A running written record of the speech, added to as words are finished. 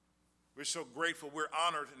We're so grateful. We're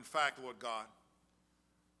honored, in fact, Lord God,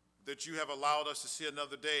 that you have allowed us to see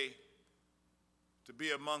another day, to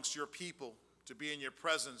be amongst your people, to be in your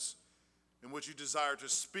presence, in which you desire to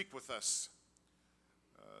speak with us.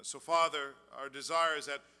 So, Father, our desire is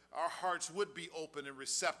that our hearts would be open and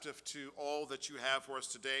receptive to all that you have for us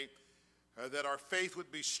today, that our faith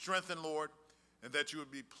would be strengthened, Lord, and that you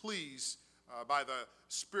would be pleased by the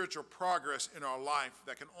spiritual progress in our life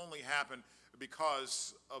that can only happen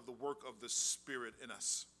because of the work of the Spirit in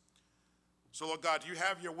us. So, Lord God, you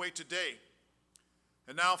have your way today.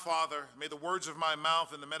 And now, Father, may the words of my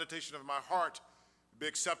mouth and the meditation of my heart be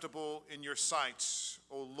acceptable in your sight,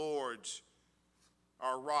 O Lord,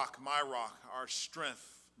 our rock, our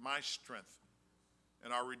strength, my strength,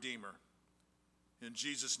 and our Redeemer. In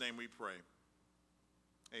Jesus' name we pray.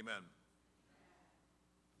 Amen.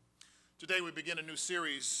 Today we begin a new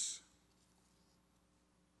series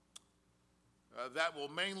that will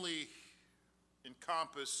mainly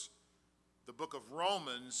encompass the book of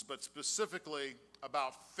Romans, but specifically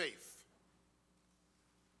about faith.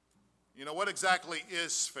 You know, what exactly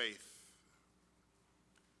is faith?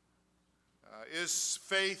 Is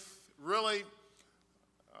faith really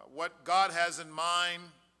what God has in mind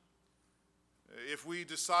if we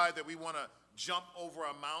decide that we want to jump over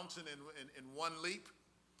a mountain in one leap?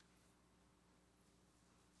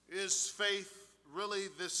 Is faith really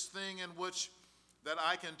this thing in which that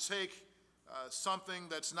I can take something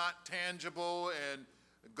that's not tangible and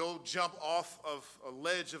go jump off of a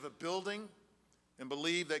ledge of a building and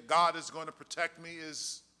believe that God is going to protect me?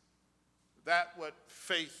 Is that what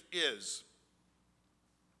faith is?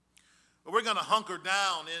 We're going to hunker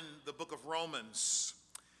down in the book of Romans,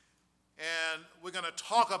 and we're going to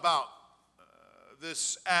talk about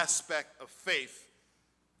this aspect of faith,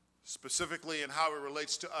 specifically in how it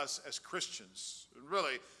relates to us as Christians. And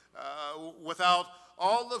really, without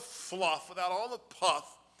all the fluff, without all the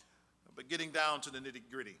puff, but getting down to the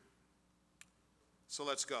nitty-gritty. So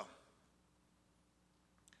let's go.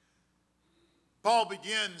 Paul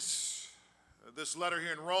begins this letter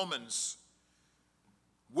here in Romans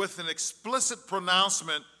with an explicit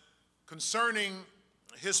pronouncement concerning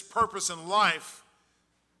his purpose in life,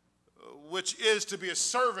 which is to be a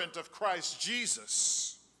servant of Christ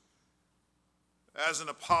Jesus as an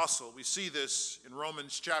apostle. We see this in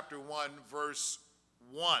Romans chapter 1, verse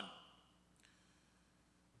 1.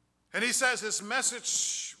 And he says his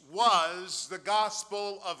message was the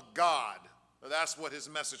gospel of God. That's what his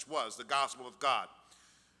message was, the gospel of God.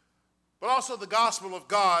 But also the gospel of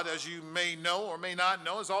God, as you may know or may not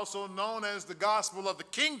know, is also known as the gospel of the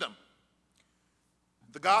kingdom.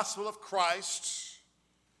 The gospel of Christ,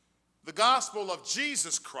 the gospel of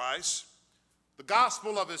Jesus Christ, the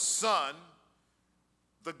gospel of his Son,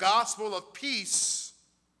 the gospel of peace,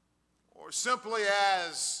 or simply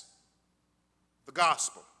as the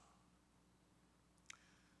gospel.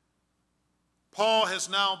 Paul has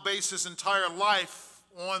now based his entire life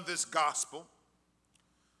on this gospel,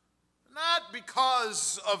 not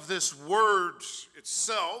because of this word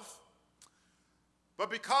itself,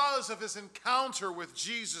 but because of his encounter with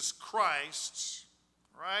Jesus Christ,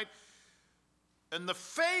 right? And the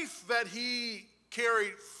faith that he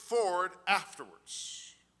carried forward afterwards.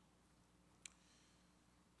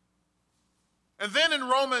 And then in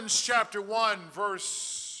Romans chapter 1,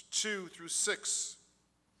 verse 2 through 6,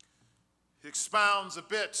 he expounds a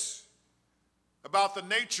bit about the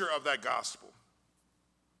nature of that gospel.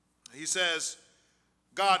 He says,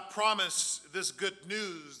 God promised this good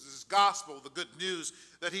news, this gospel, the good news,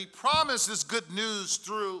 that he promised this good news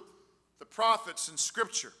through the prophets in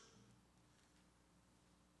Scripture.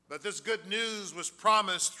 But this good news was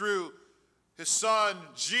promised through his Son,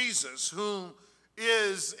 Jesus, whom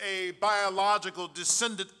is a biological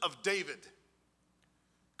descendant of David.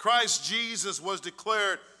 Christ Jesus was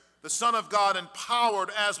declared the Son of God,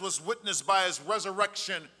 empowered, as was witnessed by his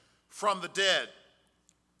resurrection from the dead.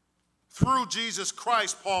 Through Jesus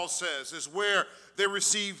Christ, Paul says, is where they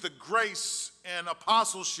receive the grace and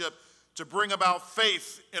apostleship to bring about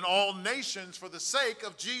faith in all nations for the sake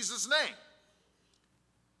of Jesus' name.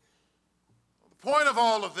 The point of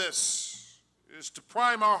all of this is to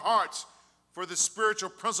prime our hearts for the spiritual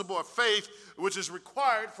principle of faith, which is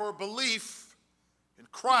required for belief in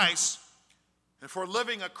Christ and for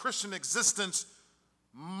living a Christian existence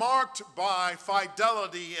marked by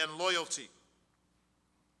fidelity and loyalty.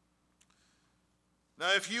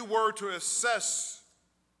 Now, if you were to assess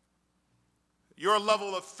your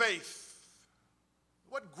level of faith,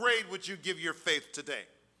 what grade would you give your faith today?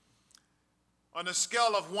 On a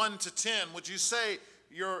scale of 1 to 10, would you say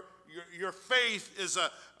your faith is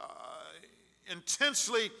a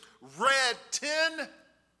intensely red 10?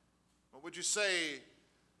 would you say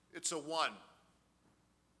it's a 1?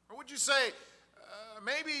 Or would you say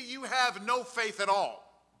maybe you have no faith at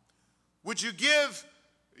all? Would you give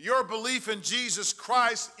your belief in Jesus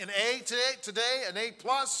Christ an A today, an A+?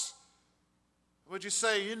 Would you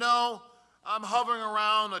say, I'm hovering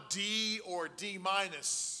around a D or D-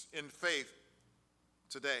 in faith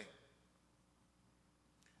today?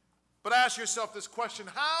 But ask yourself this question: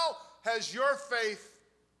 how has your faith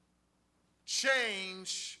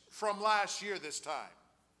changed from last year this time?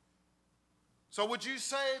 So would you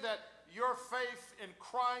say that your faith in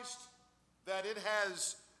Christ, that it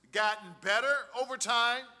has gotten better over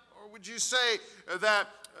time? Or would you say that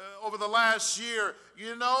over the last year,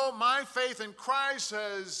 my faith in Christ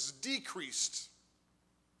has decreased?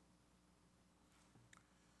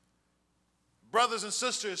 Brothers and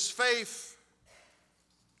sisters, faith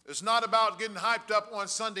is not about getting hyped up on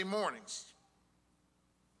Sunday mornings.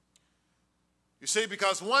 You see,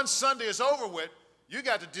 because once Sunday is over with, you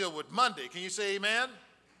got to deal with Monday. Can you say amen?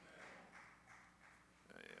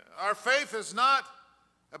 Our faith is not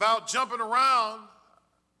about jumping around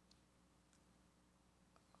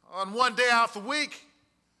on one day out the week,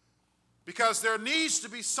 because there needs to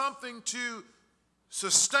be something to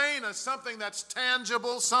sustain us, something that's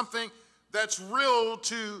tangible, something that's real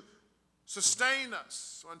to sustain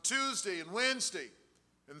us on Tuesday and Wednesday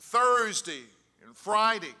and Thursday and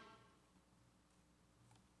Friday.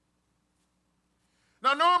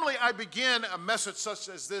 Now, normally I begin a message such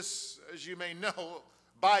as this, as you may know,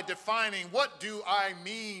 by defining what do I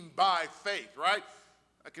mean by faith, right?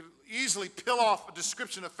 I could easily peel off a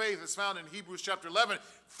description of faith that's found in Hebrews chapter 11.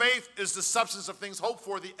 Faith is the substance of things hoped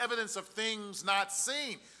for, the evidence of things not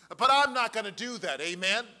seen. But I'm not going to do that,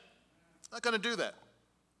 amen? I'm not going to do that.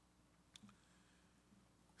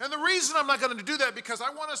 And the reason I'm not going to do that, because I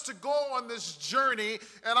want us to go on this journey,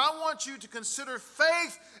 and I want you to consider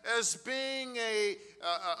faith as being a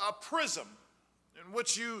prism in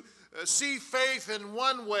which you see faith in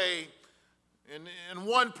one way, in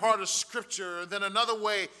one part of Scripture, then another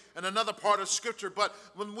way in another part of Scripture. But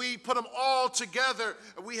when we put them all together,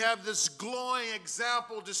 we have this glowing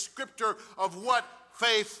example, descriptor of what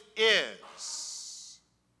faith is.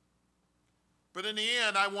 But in the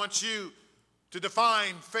end, I want you to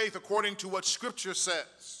define faith according to what Scripture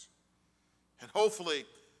says, and hopefully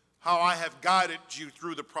how I have guided you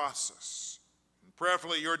through the process. And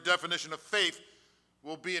prayerfully, your definition of faith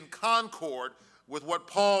will be in concord with what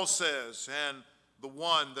Paul says and the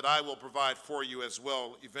one that I will provide for you as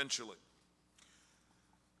well eventually.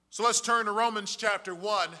 So let's turn to Romans chapter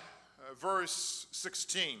 1, verse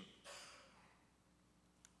 16.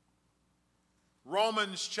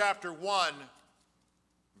 Romans chapter 1,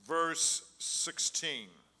 verse 16.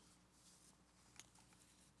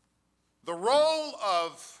 The role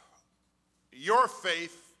of your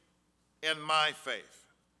faith and my faith.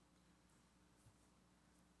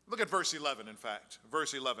 Look at verse 11, in fact.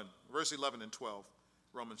 Verse 11 and 12,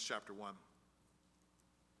 Romans chapter 1.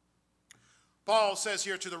 Paul says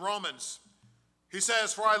here to the Romans, he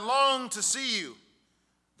says, "For I long to see you,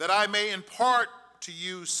 that I may impart to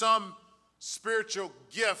you some spiritual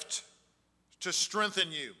gift to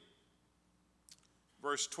strengthen you."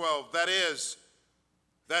 Verse 12, that is,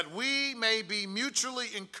 that we may be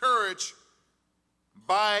mutually encouraged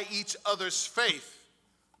by each other's faith,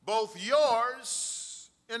 both yours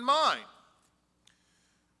and mine.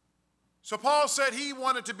 So Paul said he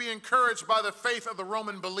wanted to be encouraged by the faith of the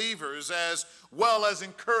Roman believers as well as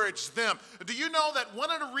encourage them. Do you know that one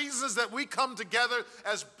of the reasons that we come together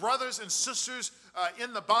as brothers and sisters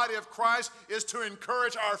in the body of Christ is to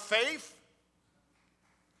encourage our faith?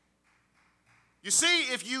 You see,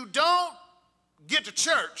 if you don't get to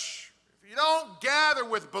church, if you don't gather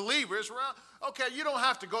with believers, well, okay, you don't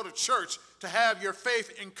have to go to church to have your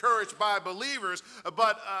faith encouraged by believers,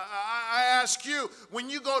 but I ask you, when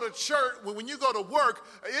you go to church, when you go to work,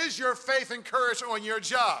 is your faith encouraged on your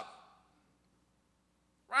job?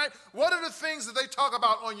 Right? What are the things that they talk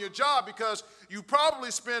about on your job? Because you probably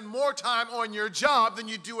spend more time on your job than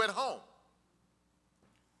you do at home.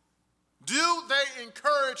 Do they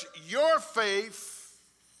encourage your faith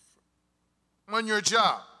on your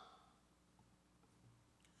job?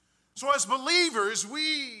 So as believers,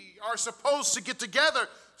 we are supposed to get together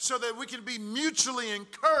so that we can be mutually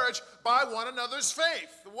encouraged by one another's faith.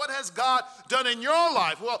 What has God done in your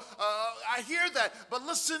life? Well, I hear that, but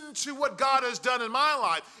listen to what God has done in my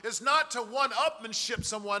life. It's not to one-upmanship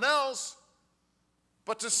someone else,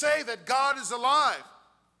 but to say that God is alive,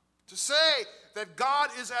 to say that God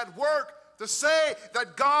is at work, to say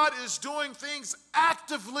that God is doing things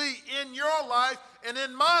actively in your life and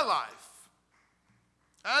in my life.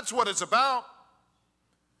 That's what it's about.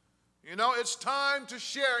 You know, it's time to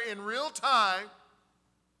share in real time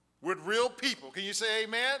with real people. Can you say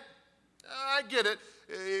amen? I get it.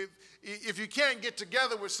 If you can't get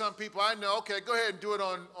together with some people, I know, okay, go ahead and do it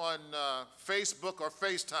on Facebook or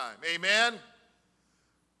FaceTime. Amen?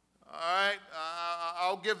 All right,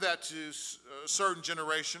 I'll give that to a certain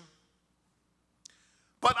generation.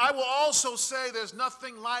 But I will also say there's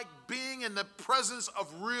nothing like being in the presence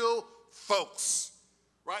of real folks,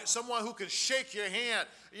 right? Someone who can shake your hand.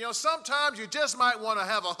 You know, sometimes you just might want to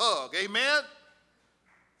have a hug. Amen?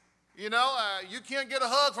 You know, you can't get a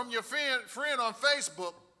hug from your friend on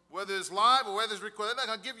Facebook, whether it's live or whether it's recorded. They're not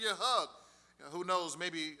going to give you a hug. You know, who knows,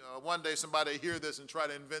 maybe one day somebody will hear this and try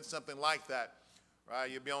to invent something like that. Right?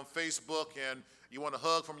 You'll be on Facebook and you want a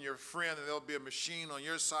hug from your friend, and there'll be a machine on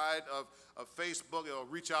your side of Facebook. It'll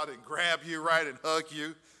reach out and grab you, right, and hug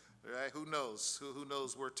you. Right? Who knows? Who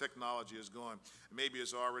knows where technology is going? Maybe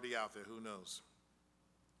it's already out there. Who knows?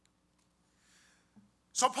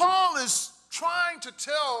 So Paul is trying to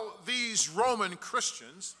tell these Roman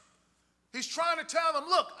Christians, he's trying to tell them,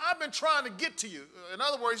 look, I've been trying to get to you. In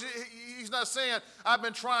other words, he's not saying I've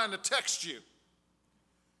been trying to text you.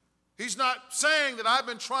 He's not saying that I've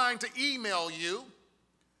been trying to email you.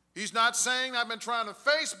 He's not saying I've been trying to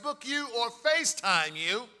Facebook you or FaceTime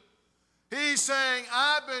you. He's saying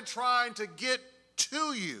I've been trying to get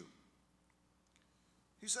to you.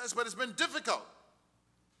 He says, but it's been difficult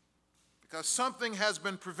because something has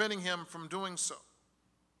been preventing him from doing so.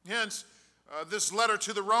 Hence, this letter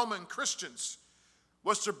to the Roman Christians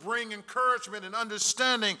was to bring encouragement and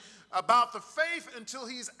understanding about the faith until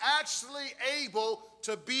he's actually able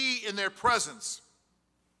to be in their presence.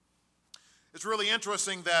 It's really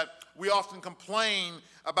interesting that we often complain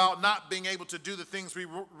about not being able to do the things we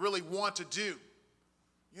really want to do.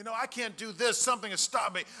 You know, I can't do this. Something has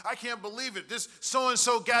stopped me. I can't believe it. This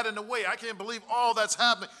so-and-so got in the way. I can't believe all that's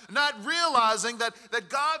happening. Not realizing that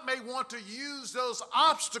God may want to use those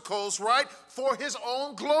obstacles, right, for his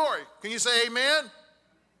own glory. Can you say amen?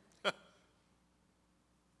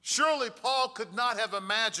 Surely Paul could not have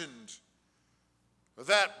imagined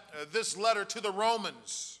that this letter to the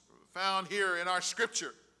Romans, found here in our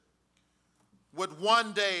scripture, would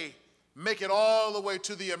one day make it all the way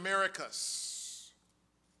to the Americas.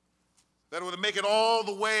 That it would make it all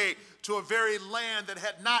the way to a very land that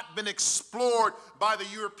had not been explored by the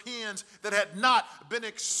Europeans, that had not been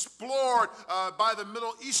explored by the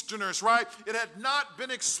Middle Easterners, right? It had not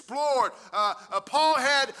been explored. Paul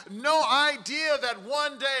had no idea that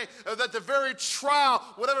one day that the very trial,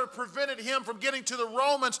 whatever prevented him from getting to the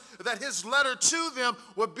Romans, that his letter to them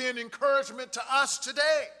would be an encouragement to us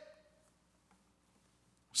today.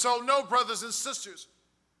 So know, brothers and sisters,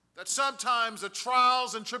 that sometimes the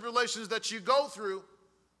trials and tribulations that you go through,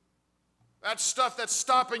 that stuff that's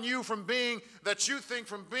stopping you from being, that you think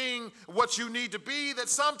from being what you need to be, that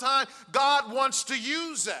sometimes God wants to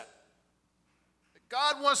use that.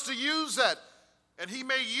 God wants to use that, and he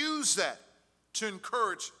may use that to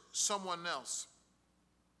encourage someone else.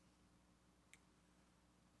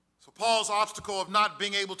 So Paul's obstacle of not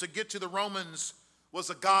being able to get to the Romans was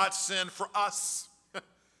a godsend for us,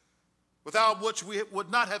 without which we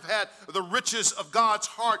would not have had the riches of God's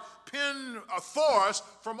heart penned for us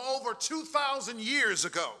from over 2,000 years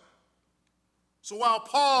ago. So while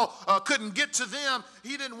Paul couldn't get to them,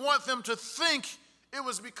 he didn't want them to think it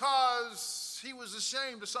was because he was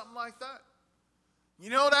ashamed or something like that.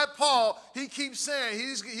 You know that Paul, he keeps saying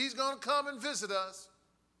he's going to come and visit us.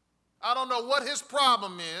 I don't know what his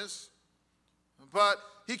problem is, but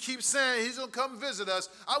he keeps saying he's going to come visit us.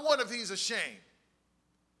 I wonder if he's ashamed.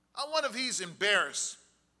 I wonder if he's embarrassed.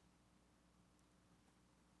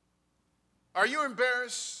 Are you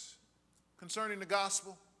embarrassed concerning the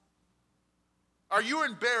gospel? Are you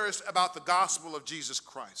embarrassed about the gospel of Jesus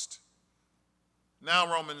Christ?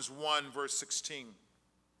 Now Romans 1, verse 16.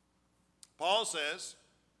 Paul says,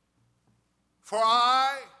 "For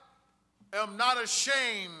I am not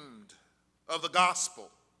ashamed of the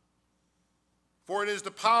gospel, for it is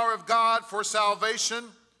the power of God for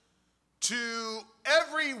salvation to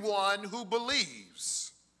everyone who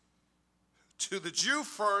believes, to the Jew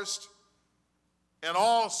first, and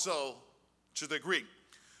also to the Greek.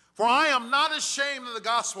 For I am not ashamed of the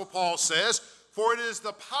gospel," Paul says, "for it is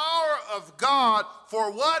the power of God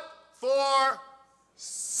for what? For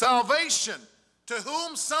salvation. To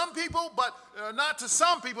whom? Some people, but not to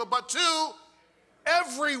some people, but to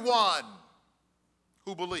everyone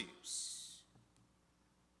who believes."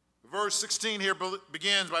 Verse 16 here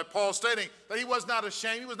begins by Paul stating that he was not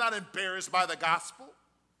ashamed, he was not embarrassed by the gospel.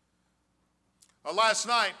 Last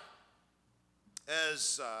night,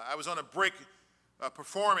 as I was on a break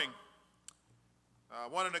performing,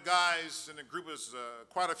 One of the guys in the group was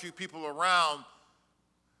quite a few people around.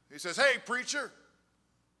 He says, "Hey, preacher,"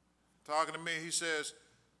 talking to me. He says,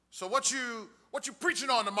 "So what you preaching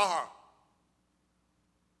on tomorrow?"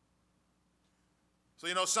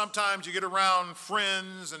 So, sometimes you get around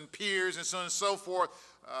friends and peers and so on and so forth.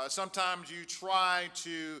 Sometimes you try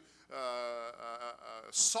to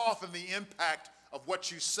soften the impact of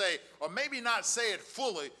what you say, or maybe not say it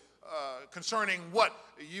fully concerning what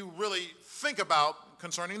you really think about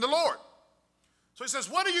concerning the Lord. So he says,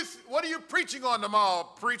 what are you preaching on tomorrow,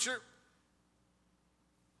 preacher?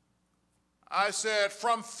 I said,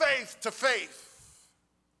 from faith to faith.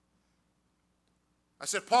 I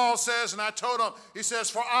said, Paul says, and I told him, he says,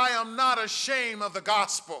 for I am not ashamed of the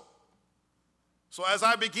gospel. So as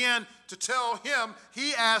I began to tell him,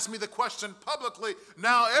 he asked me the question publicly.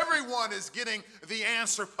 Now everyone is getting the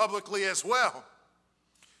answer publicly as well.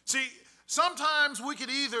 See, sometimes we could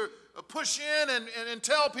either push in and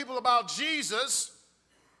tell people about Jesus,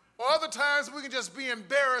 or other times we can just be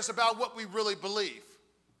embarrassed about what we really believe.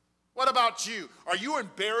 What about you? Are you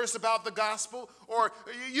embarrassed about the gospel? Or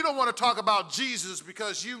you don't want to talk about Jesus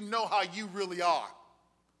because you know how you really are?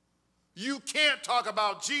 You can't talk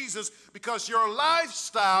about Jesus because your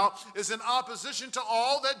lifestyle is in opposition to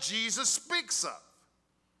all that Jesus speaks of.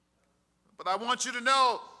 But I want you to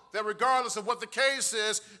know that regardless of what the case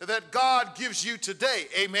is, that God gives you today.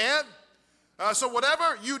 Amen? So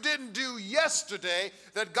whatever you didn't do yesterday,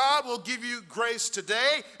 that God will give you grace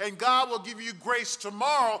today, and God will give you grace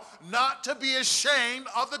tomorrow not to be ashamed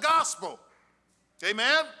of the gospel.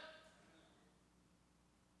 Amen?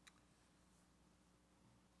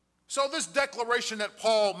 So this declaration that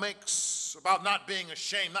Paul makes about not being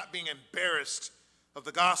ashamed, not being embarrassed of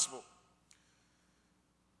the gospel,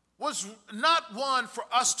 was not one for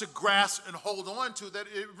us to grasp and hold on to, that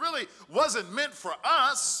it really wasn't meant for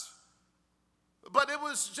us, but it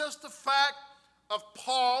was just the fact of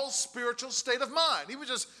Paul's spiritual state of mind. He was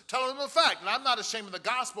just telling them a fact, and I'm not ashamed of the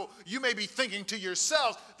gospel. You may be thinking to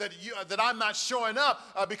yourselves that I'm not showing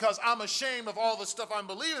up because I'm ashamed of all the stuff I'm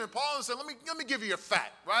believing. And Paul said, let me give you a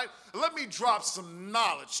fact, right? Let me drop some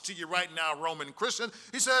knowledge to you right now, Roman Christian.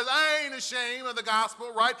 He says, I ain't ashamed of the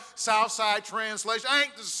gospel, right? Southside translation. I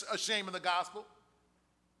ain't ashamed of the gospel.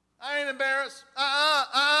 I ain't embarrassed.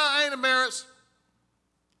 I ain't embarrassed.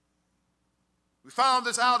 We found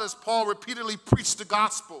this out as Paul repeatedly preached the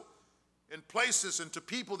gospel in places and to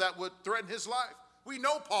people that would threaten his life. We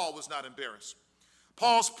know Paul was not embarrassed.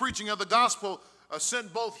 Paul's preaching of the gospel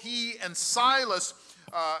sent both he and Silas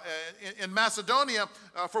in Macedonia,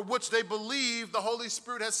 for which they believed the Holy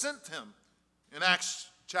Spirit had sent him in Acts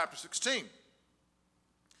chapter 16.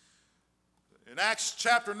 In Acts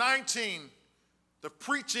chapter 19, the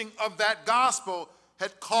preaching of that gospel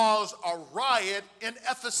had caused a riot in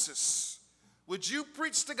Ephesus. Would you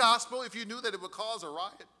preach the gospel if you knew that it would cause a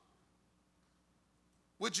riot?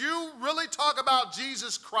 Would you really talk about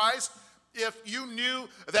Jesus Christ if you knew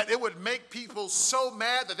that it would make people so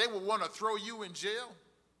mad that they would want to throw you in jail?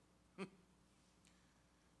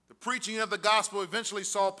 The preaching of the gospel eventually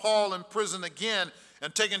saw Paul in prison again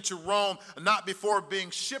and taken to Rome, not before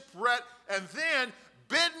being shipwrecked and then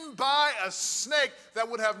bitten by a snake that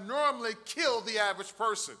would have normally killed the average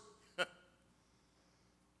person.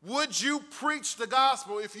 Would you preach the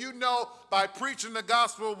gospel if you know by preaching the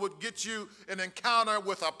gospel would get you an encounter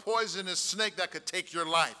with a poisonous snake that could take your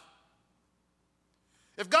life?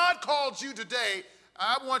 If God called you today,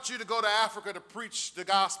 I want you to go to Africa to preach the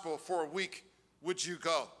gospel for a week. Would you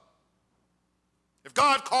go? If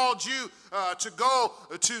God called you to go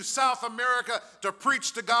to South America to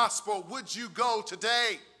preach the gospel, would you go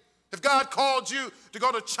today? If God called you to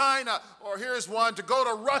go to China, or here's one, to go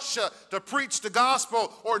to Russia to preach the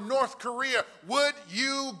gospel, or North Korea, would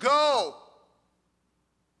you go?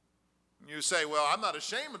 You say, well, I'm not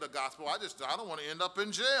ashamed of the gospel. I don't want to end up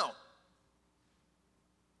in jail.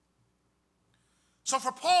 So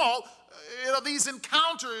for Paul, these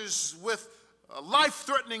encounters with a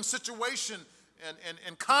life-threatening situation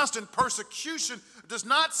and constant persecution does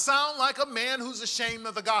not sound like a man who's ashamed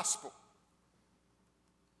of the gospel.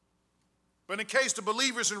 But in case the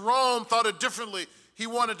believers in Rome thought it differently, he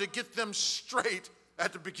wanted to get them straight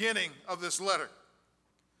at the beginning of this letter.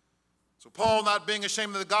 So Paul not being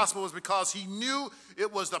ashamed of the gospel was because he knew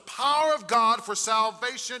it was the power of God for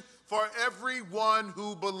salvation for everyone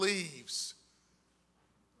who believes.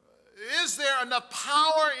 Is there enough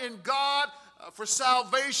power in God for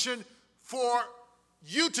salvation for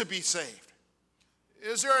you to be saved?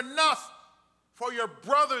 Is there enough for your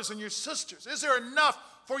brothers and your sisters? Is there enough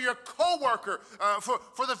for your coworker,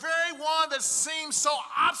 for the very one that seems so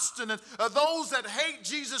obstinate, those that hate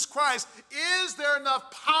Jesus Christ? Is there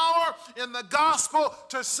enough power in the gospel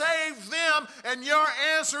to save them? And your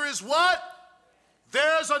answer is what?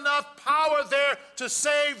 There's enough power there to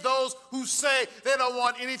save those who say they don't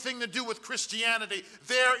want anything to do with Christianity.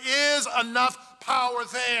 There is enough power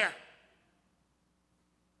there.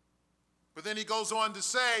 But then he goes on to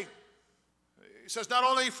say, he says, not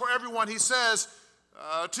only for everyone, he says,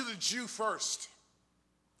 to the Jew first.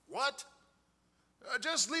 What?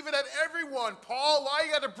 Just leave it at everyone, Paul. Why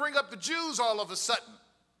you got to bring up the Jews all of a sudden?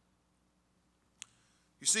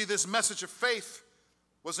 You see, this message of faith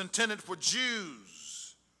was intended for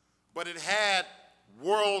Jews, but it had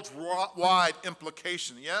worldwide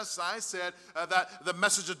implication. Yes, I said that the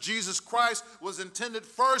message of Jesus Christ was intended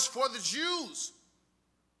first for the Jews,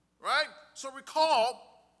 right? So recall,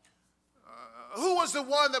 who was the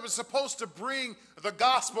one that was supposed to bring the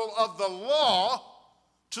gospel of the law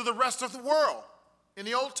to the rest of the world in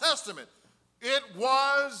the Old Testament? It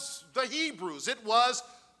was the Hebrews. It was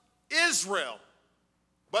Israel.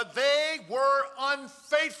 But they were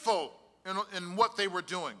unfaithful in what they were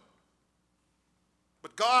doing.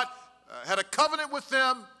 But God had a covenant with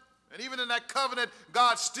them, and even in that covenant,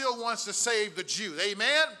 God still wants to save the Jews.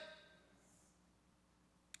 Amen?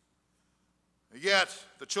 Yet,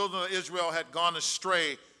 the children of Israel had gone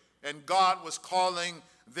astray, and God was calling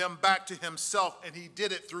them back to himself, and he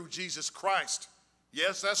did it through Jesus Christ.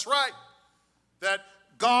 Yes, that's right. That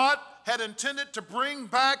God had intended to bring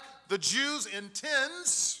back the Jews,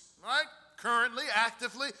 intends, right, currently,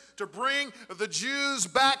 actively, to bring the Jews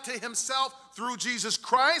back to himself through Jesus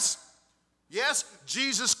Christ. Yes,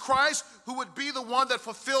 Jesus Christ, who would be the one that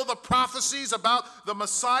fulfilled the prophecies about the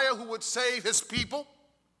Messiah who would save his people.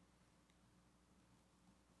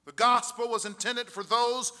 The gospel was intended for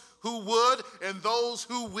those who would and those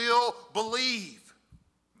who will believe.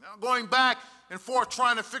 Now, going back and forth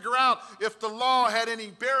trying to figure out if the law had any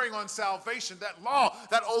bearing on salvation, that law,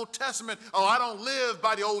 that Old Testament, I don't live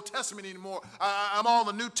by the Old Testament anymore. I'm on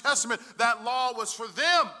the New Testament. That law was for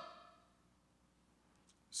them.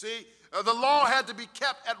 See, the law had to be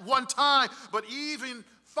kept at one time, but even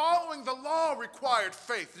following the law required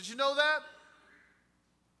faith. Did you know that?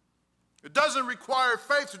 It doesn't require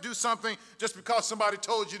faith to do something just because somebody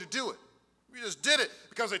told you to do it. You just did it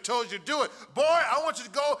because they told you to do it. Boy, I want you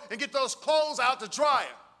to go and get those clothes out to dry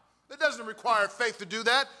it. It doesn't require faith to do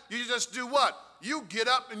that. You just do what? You get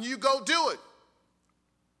up and you go do it.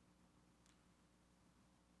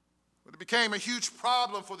 But it became a huge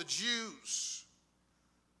problem for the Jews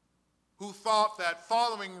who thought that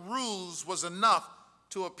following rules was enough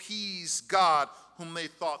to appease God whom they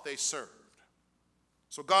thought they served.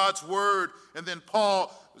 So God's word, and then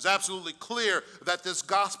Paul was absolutely clear that this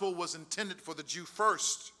gospel was intended for the Jew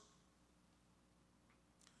first.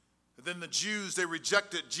 And then the Jews, they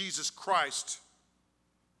rejected Jesus Christ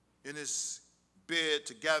in his bid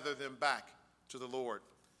to gather them back to the Lord.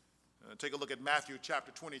 Take a look at Matthew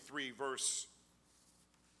chapter 23, verse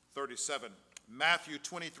 37. Matthew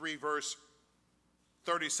 23, verse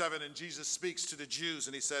 37, and Jesus speaks to the Jews,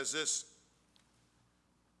 and he says this.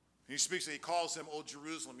 He calls them, O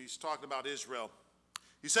Jerusalem. He's talking about Israel.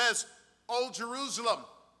 He says, O Jerusalem,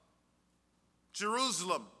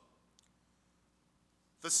 Jerusalem,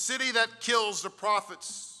 the city that kills the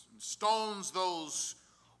prophets and stones those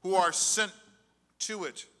who are sent to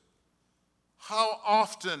it. How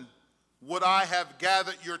often would I have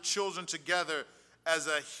gathered your children together as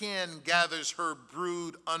a hen gathers her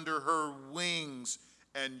brood under her wings,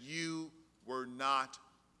 and you were not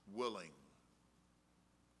willing.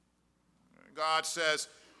 God says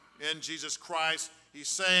in Jesus Christ, he's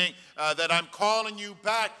saying that I'm calling you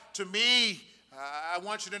back to me. I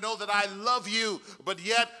want you to know that I love you, but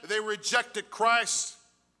yet they rejected Christ.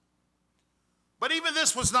 But even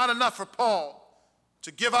this was not enough for Paul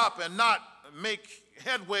to give up and not make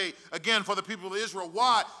headway again for the people of Israel.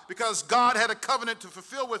 Why? Because God had a covenant to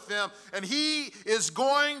fulfill with them, and he is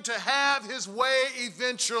going to have his way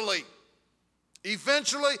eventually.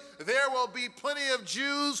 Eventually, there will be plenty of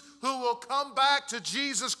Jews who will come back to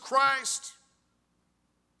Jesus Christ.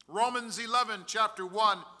 Romans 11, chapter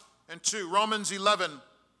 1 and 2. Romans 11,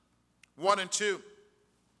 1 and 2.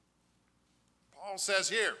 Paul says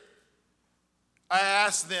here, I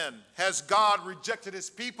ask then, has God rejected his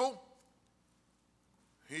people?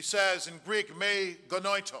 He says in Greek, me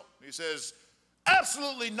gonoito. He says,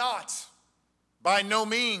 absolutely not. By no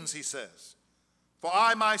means, he says. For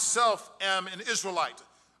I myself am an Israelite,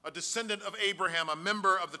 a descendant of Abraham, a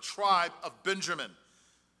member of the tribe of Benjamin.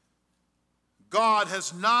 God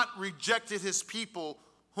has not rejected his people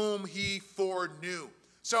whom he foreknew.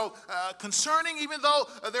 So concerning, even though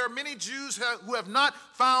there are many Jews who have not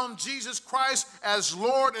found Jesus Christ as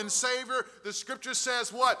Lord and Savior, the scripture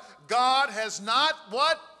says what? God has not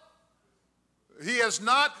what? He has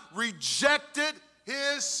not rejected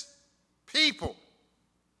his people.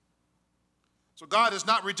 So God has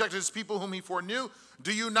not rejected his people whom he foreknew.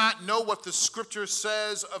 Do you not know what the scripture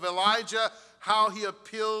says of Elijah, how he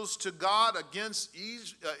appeals to God against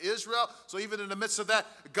Israel? So even in the midst of that,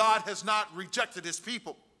 God has not rejected his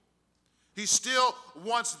people. He still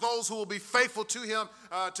wants those who will be faithful to him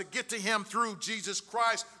to get to him through Jesus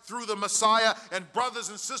Christ, through the Messiah. And brothers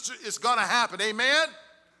and sisters, it's going to happen. Amen?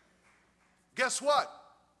 Guess what?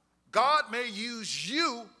 God may use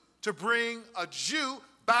you to bring a Jew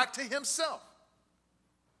back to himself.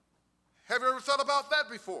 Have you ever thought about that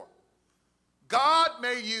before? God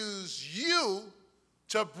may use you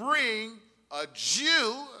to bring a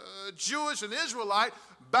Jew, a Jewish and Israelite,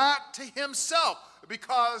 back to himself.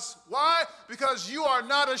 Because, why? Because you are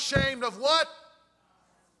not ashamed of what?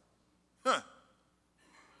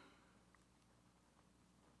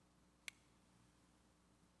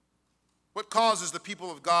 What causes the people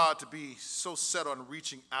of God to be so set on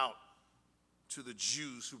reaching out to the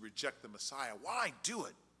Jews who reject the Messiah? Why do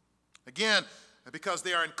it? Again, because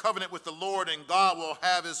they are in covenant with the Lord and God will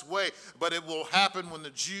have his way. But it will happen when the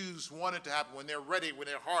Jews want it to happen, when they're ready, when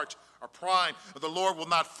their hearts are primed. The Lord will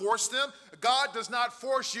not force them. God does not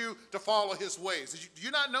force you to follow his ways. Do you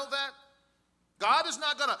not know that? God is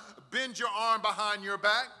not going to bend your arm behind your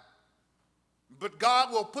back. But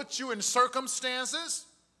God will put you in circumstances.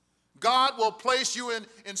 God will place you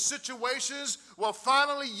in situations where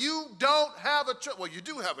finally you don't have a choice. Well, you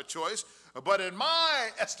do have a choice. But in my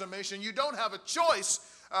estimation, you don't have a choice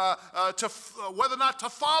whether or not to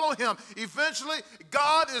follow him. Eventually,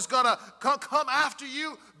 God is going to come after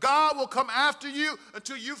you. God will come after you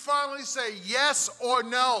until you finally say yes or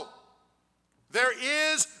no. There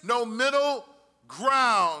is no middle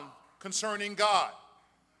ground concerning God.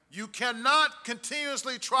 You cannot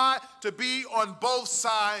continuously try to be on both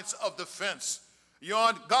sides of the fence. You're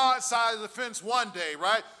on God's side of the fence one day,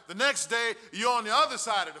 right? The next day, you're on the other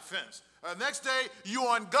side of the fence. Next day, you're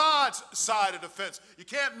on God's side of the fence. You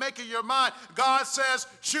can't make it your mind. God says,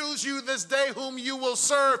 choose you this day whom you will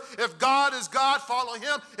serve. If God is God, follow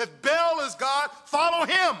him. If Baal is God, follow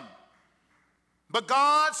him. But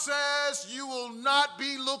God says you will not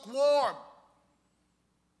be lukewarm.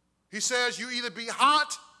 He says you either be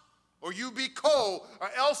hot or you be cold.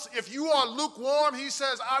 Or else if you are lukewarm, he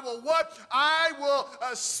says, I will what? I will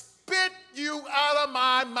spit you out of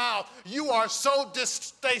my mouth. You are so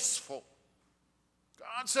distasteful.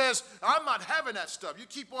 God says, I'm not having that stuff. You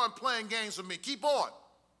keep on playing games with me. Keep on.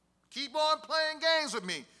 Keep on playing games with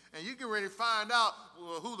me. And you get ready to find out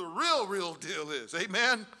who the real deal is.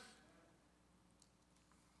 Amen?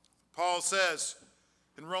 Paul says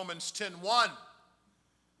in Romans 10:1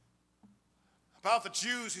 about the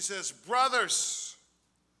Jews, he says, brothers,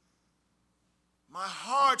 my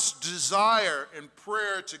heart's desire and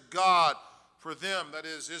prayer to God for them, that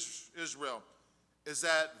is Israel, is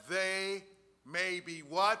that they may be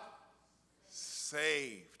what?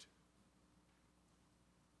 Saved.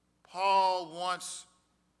 Paul wants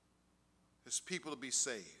his people to be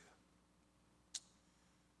saved.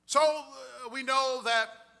 So we know that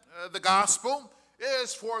the gospel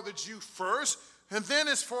is for the Jew first, and then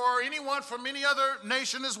it's for anyone from any other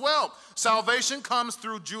nation as well. Salvation comes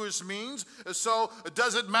through Jewish means, so it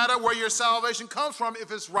doesn't matter where your salvation comes from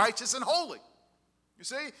if it's righteous and holy. You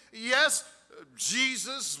see, yes,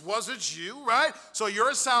 Jesus was a Jew, right? So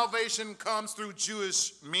your salvation comes through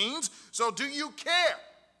Jewish means. So do you care?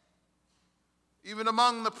 Even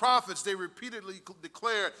among the prophets, they repeatedly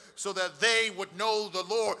declared so that they would know the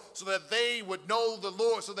Lord, so that they would know the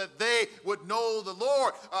Lord, so that they would know the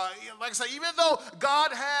Lord. Like I say, even though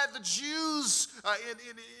God had the Jews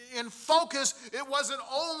in focus, it wasn't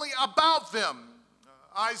only about them.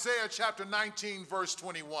 Isaiah chapter 19, verse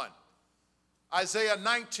 21. Isaiah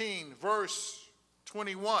 19, verse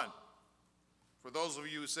 21. For those of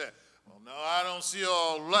you who said, well, no, I don't see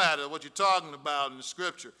all that, or what you're talking about in the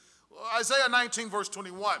scripture. Well, Isaiah 19, verse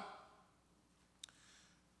 21.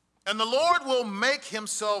 And the Lord will make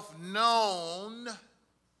himself known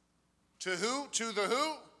to who? To the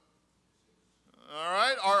who? All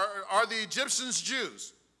right. Are the Egyptians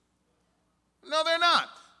Jews? No, they're not.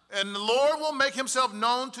 And the Lord will make himself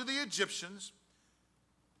known to the Egyptians.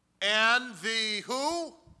 And the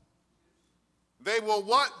who? They will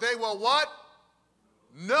what? They will what?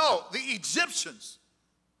 No, the Egyptians.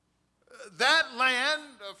 that land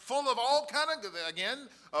full of all kind of, again,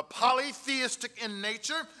 polytheistic in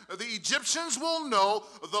nature, the Egyptians will know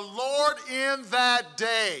the Lord in that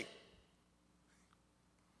day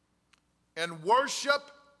and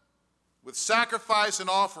worship with sacrifice and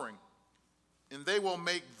offering. And they will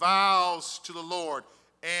make vows to the Lord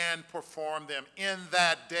and perform them in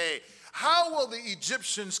that day. How will the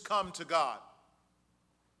Egyptians come to God?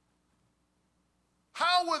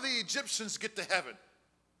 How will the Egyptians get to heaven?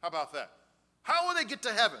 How about that? How will they get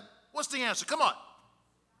to heaven? What's the answer? Come on.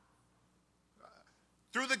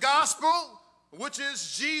 Through the gospel, which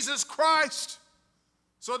is Jesus Christ.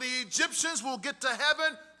 So the Egyptians will get to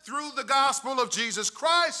heaven through the gospel of Jesus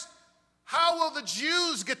Christ. How will the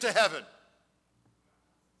Jews get to heaven?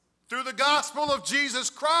 Through the gospel of Jesus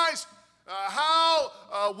Christ. How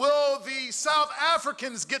will the South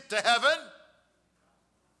Africans get to heaven?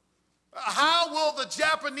 How will the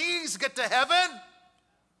Japanese get to heaven?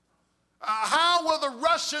 How will the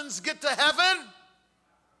Russians get to heaven?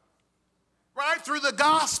 Right? Through the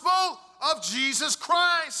gospel of Jesus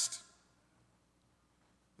Christ.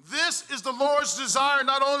 This is the Lord's desire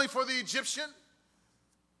not only for the Egyptian,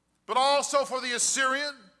 but also for the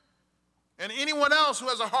Assyrian and anyone else who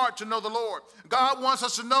has a heart to know the Lord. God wants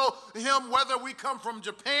us to know him whether we come from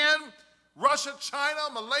Japan, Russia, China,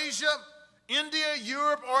 Malaysia, India,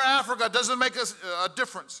 Europe, or Africa. It doesn't make us a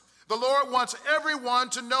difference. The Lord wants everyone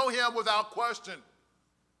to know him without question.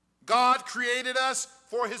 God created us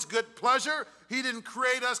for his good pleasure. He didn't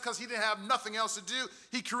create us because he didn't have nothing else to do.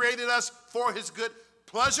 He created us for his good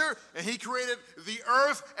pleasure, and he created the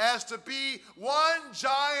earth as to be one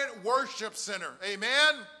giant worship center.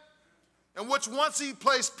 Amen? And which once he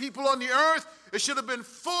placed people on the earth, it should have been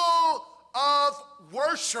full of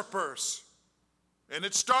worshipers. And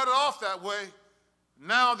it started off that way.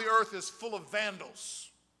 Now the earth is full of vandals,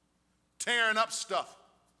 tearing up stuff,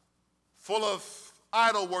 full of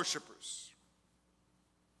idol worshipers.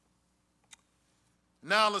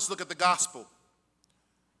 Now let's look at the gospel,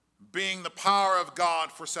 being the power of God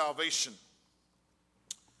for salvation.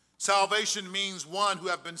 Salvation means one who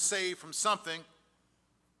have been saved from something,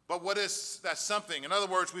 but what is that something? In other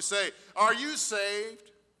words, we say, are you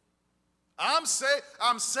saved? I'm saved.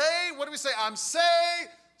 I'm saved. What do we say? I'm saved,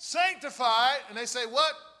 sanctified. And they say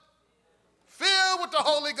what? Filled with the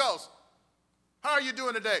Holy Ghost. How are you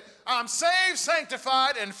doing today? I'm saved,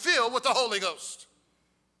 sanctified, and filled with the Holy Ghost.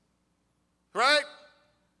 Right?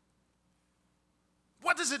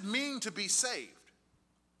 What does it mean to be saved?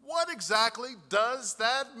 What exactly does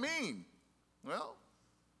that mean? Well,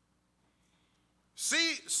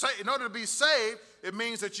 see, in order to be saved, it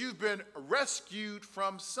means that you've been rescued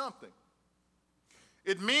from something.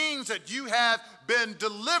 It means that you have been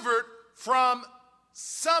delivered from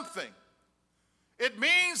something. It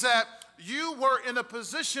means that you were in a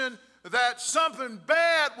position that something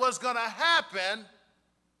bad was going to happen,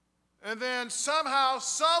 and then somehow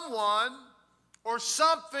someone or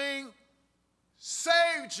something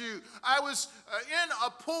saved you. I was in a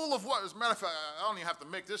pool of water. As a matter of fact, I don't even have to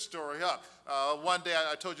make this story up. One day,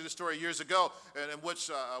 I told you this story years ago, and in which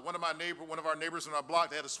one of our neighbors on our block,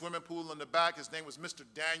 they had a swimming pool in the back. His name was Mr.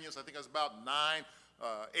 Daniels. I think I was about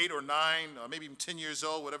 8 or 9, maybe even 10 years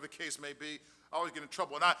old, whatever the case may be. I always get in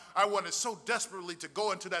trouble. And I wanted so desperately to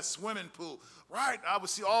go into that swimming pool. Right? I would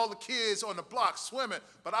see all the kids on the block swimming,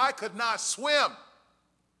 but I could not swim.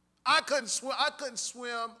 I couldn't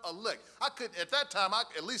swim a lick. I couldn't, at that time,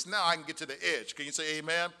 at least now I can get to the edge. Can you say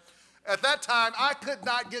amen? At that time, I could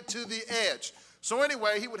not get to the edge. So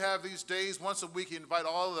anyway, he would have these days, once a week, he'd invite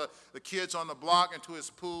all the kids on the block into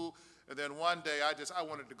his pool. And then one day, I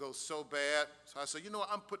wanted to go so bad. So I said, you know what,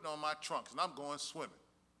 I'm putting on my trunks and I'm going swimming.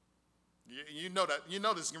 You know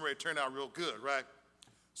this is getting ready to turn out real good, right?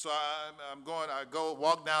 So I go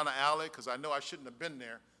walk down the alley because I know I shouldn't have been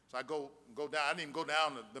there. So I go down. I didn't even go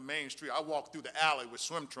down the main street. I walk through the alley with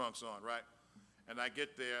swim trunks on, right? And I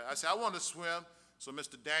get there. I say, I want to swim. So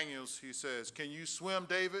Mr. Daniels, he says, can you swim,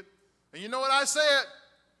 David? And you know what I said?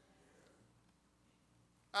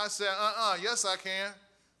 I said, yes, I can.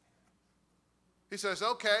 He says,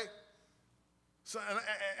 okay. So,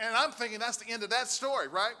 and I'm thinking that's the end of that story,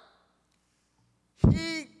 right?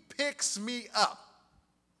 He picks me up.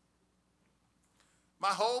 My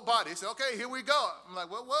whole body. He said, okay, here we go. I'm like,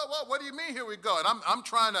 what do you mean here we go? And I'm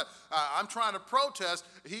trying to protest.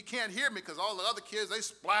 He can't hear me because all the other kids, they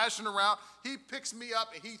splashing around. He picks me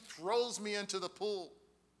up and he throws me into the pool.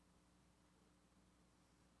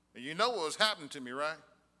 And you know what was happening to me, right?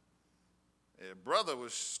 A brother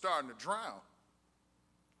was starting to drown.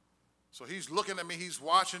 So he's looking at me, he's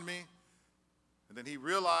watching me, and then he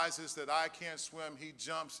realizes that I can't swim. He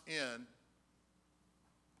jumps in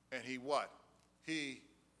And he what? He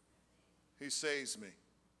saves me.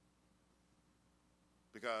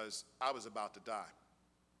 Because I was about to die.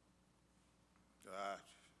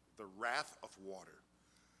 The wrath of water.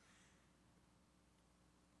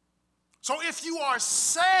 So if you are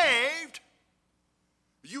saved,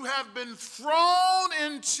 you have been thrown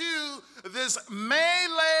into this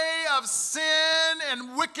melee of sin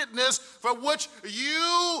and wickedness for which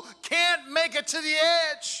you can't make it to the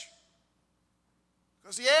edge.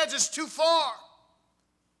 Because the edge is too far.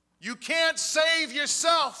 You can't save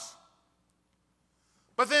yourself.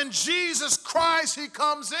 But then Jesus Christ, he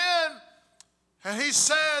comes in and he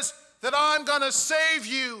says that I'm going to save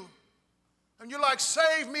you. And you're like,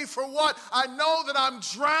 save me for what? I know that I'm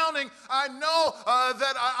drowning. I know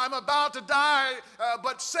that I'm about to die,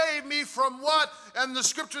 but save me from what? And the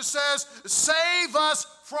scripture says, save us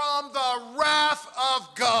from the wrath of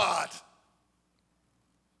God.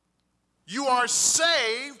 You are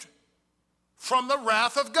saved from the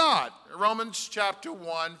wrath of God. Romans chapter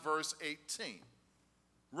 1, verse 18.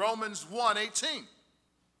 Romans 1:18.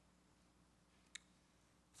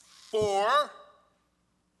 For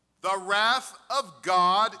the wrath of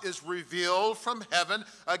God is revealed from heaven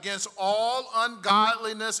against all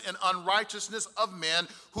ungodliness and unrighteousness of men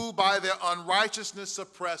who by their unrighteousness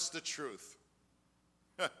suppress the truth.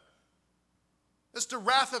 It's the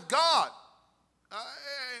wrath of God.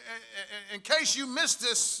 In case you missed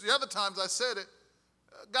this, the other times I said it,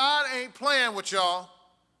 God ain't playing with y'all.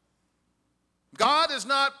 God is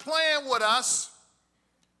not playing with us.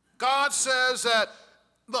 God says that,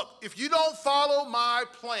 look, if you don't follow my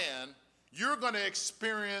plan, you're going to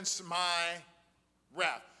experience my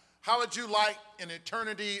wrath. How would you like an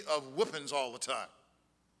eternity of whippings all the time?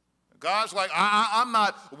 God's like, I'm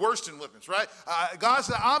not worse than whippings, right? God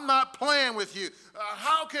said, I'm not playing with you.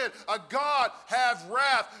 How can a God have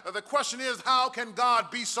wrath? The question is, how can God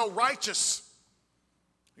be so righteous?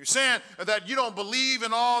 You're saying that you don't believe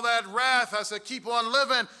in all that wrath. I said, keep on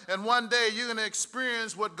living, and one day you're going to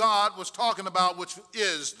experience what God was talking about, which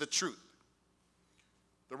is the truth.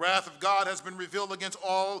 The wrath of God has been revealed against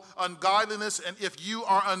all ungodliness, and if you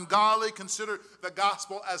are ungodly, consider the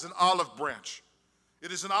gospel as an olive branch.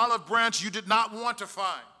 It is an olive branch you did not want to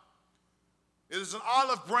find. It is an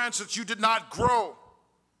olive branch that you did not grow.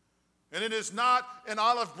 And it is not an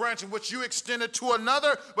olive branch in which you extended to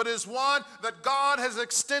another, but it is one that God has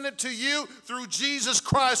extended to you through Jesus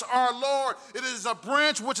Christ our Lord. It is a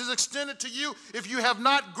branch which is extended to you. If you have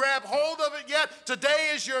not grabbed hold of it yet, today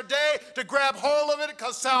is your day to grab hold of it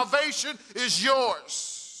because salvation is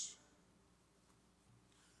yours.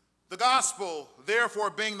 The gospel, therefore,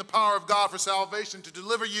 being the power of God for salvation to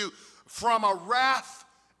deliver you from a wrath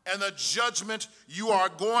and the judgment you are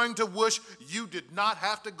going to wish you did not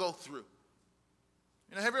have to go through.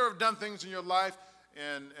 You know, have you ever done things in your life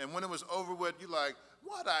and when it was over with, you're like,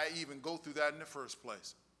 why did I even go through that in the first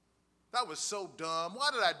place? That was so dumb. Why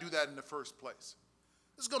did I do that in the first place?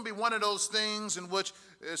 This is going to be one of those things in which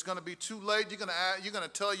it's going to be too late. You're going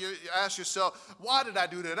to ask yourself, why did I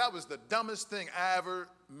do that? That was the dumbest thing I ever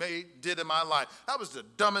did in my life. That was the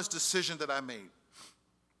dumbest decision that I made.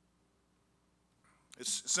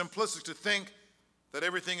 It's simplistic to think that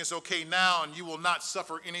everything is okay now and you will not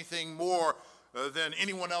suffer anything more than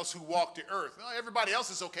anyone else who walked the earth. Well, everybody else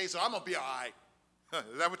is okay, so I'm going to be all right.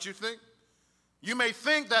 Is that what you think? You may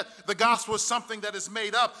think that the gospel is something that is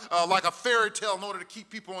made up like a fairy tale in order to keep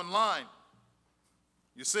people in line.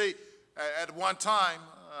 You see, at one time,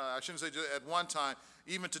 I shouldn't say just at one time,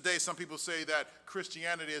 even today some people say that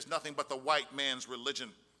Christianity is nothing but the white man's religion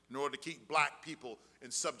in order to keep black people in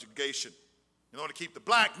subjugation. In order to keep the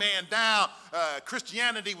black man down,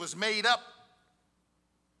 Christianity was made up.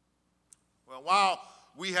 Well, while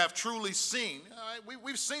we have truly seen,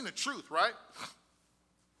 we've seen the truth, right?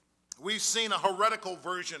 We've seen a heretical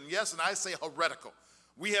version. Yes, and I say heretical.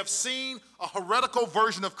 We have seen a heretical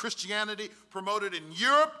version of Christianity promoted in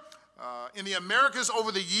Europe, in the Americas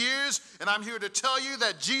over the years, and I'm here to tell you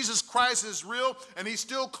that Jesus Christ is real, and he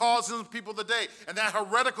still calls them people today. And that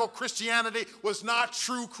heretical Christianity was not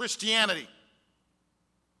true Christianity.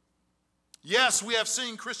 Yes, we have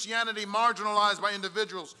seen Christianity marginalized by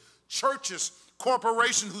individuals, churches,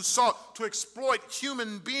 corporations who sought to exploit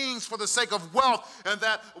human beings for the sake of wealth, and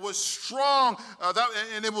that was strong,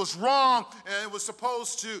 and it was wrong, and it was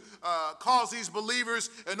supposed to cause these believers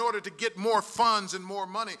in order to get more funds and more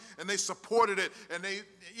money, and they supported it, and they,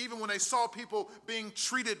 even when they saw people being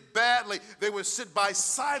treated badly, they would sit by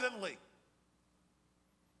silently.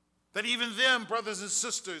 That even them, brothers and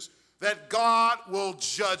sisters, that God will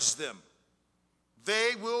judge them.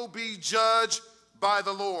 They will be judged by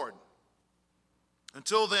the Lord.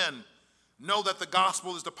 Until then, know that the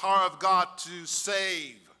gospel is the power of God to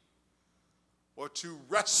save or to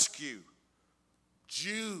rescue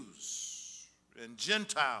Jews and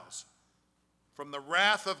Gentiles from the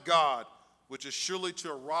wrath of God, which is surely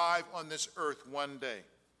to arrive on this earth one day.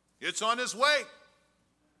 It's on its way.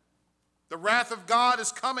 The wrath of God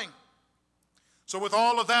is coming. So with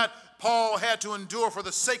all of that, Paul had to endure for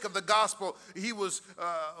the sake of the gospel. He was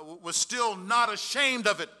still not ashamed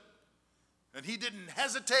of it. And he didn't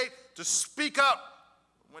hesitate to speak up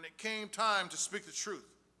when it came time to speak the truth.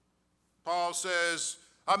 Paul says,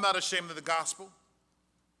 I'm not ashamed of the gospel.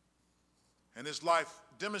 And his life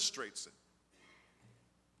demonstrates it.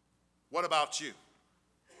 What about you?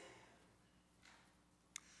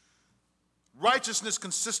 Righteousness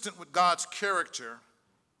consistent with God's character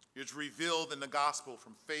is revealed in the gospel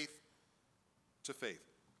from faith to faith.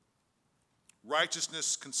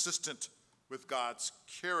 Righteousness consistent with God's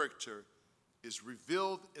character is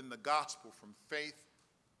revealed in the gospel from faith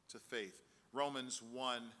to faith. Romans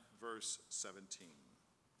 1, verse 17.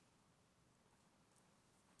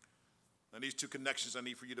 And these two connections, I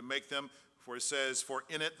need for you to make them. For it says, for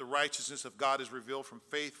in it the righteousness of God is revealed from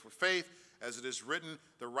faith for faith, as it is written,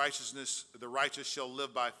 the righteous shall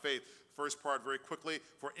live by faith. First part very quickly,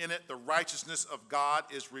 for in it the righteousness of God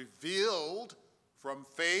is revealed from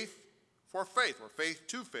faith for faith, or faith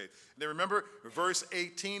to faith. And then remember, verse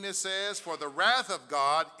 18 it says, for the wrath of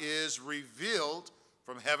God is revealed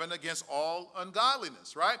from heaven against all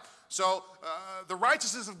ungodliness, right? So the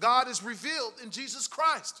righteousness of God is revealed in Jesus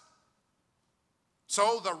Christ.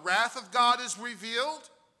 So the wrath of God is revealed,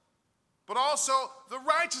 but also the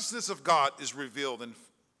righteousness of God is revealed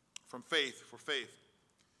from faith for faith.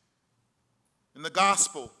 In the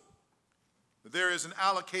gospel, there is an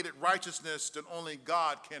allocated righteousness that only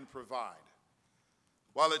God can provide.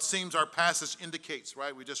 While it seems our passage indicates,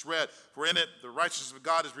 right, we just read, for in it the righteousness of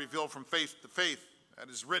God is revealed from faith to faith. That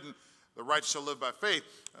is written, the righteous shall live by faith.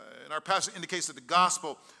 And our passage indicates that the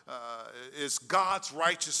gospel is God's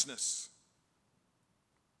righteousness.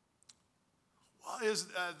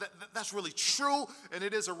 That's really true, and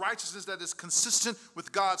it is a righteousness that is consistent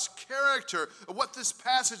with God's character. What this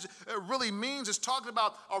passage really means is talking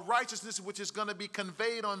about a righteousness which is going to be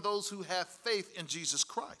conveyed on those who have faith in Jesus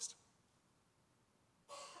Christ.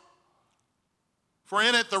 For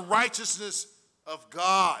in it the righteousness of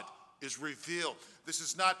God is revealed. This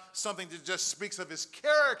is not something that just speaks of his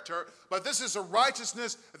character, but this is a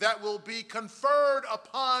righteousness that will be conferred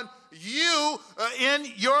upon you in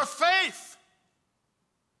your faith.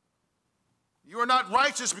 You are not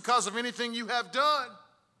righteous because of anything you have done.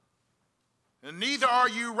 And neither are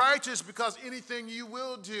you righteous because anything you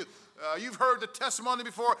will do. You've heard the testimony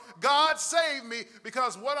before. God saved me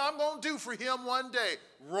because what I'm going to do for him one day.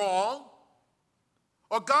 Wrong.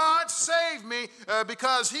 Or God saved me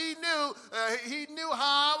because he knew how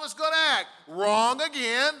I was going to act. Wrong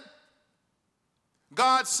again.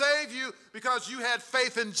 God saved you because you had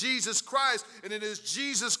faith in Jesus Christ, and it is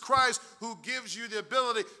Jesus Christ who gives you the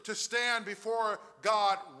ability to stand before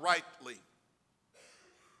God rightly.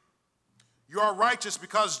 You are righteous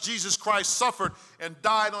because Jesus Christ suffered and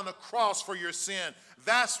died on the cross for your sin.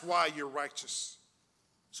 That's why you're righteous.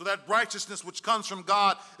 So that righteousness which comes from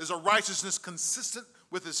God is a righteousness consistent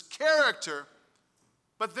with his character.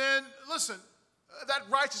 But then, listen, that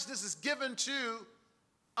righteousness is given to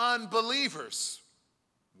unbelievers.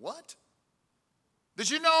 What? Did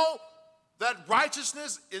you know that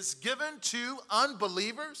righteousness is given to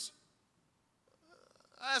unbelievers?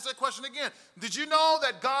 I ask that question again. Did you know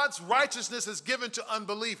that God's righteousness is given to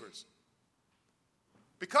unbelievers?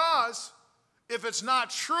 Because if it's not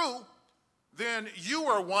true, then you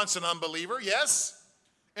were once an unbeliever, yes?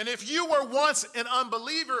 And if you were once an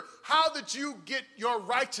unbeliever, how did you get your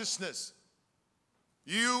righteousness?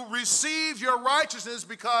 You received your righteousness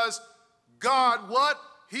because God, what?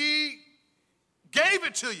 He gave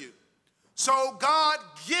it to you. So God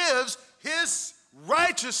gives his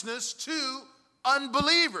righteousness to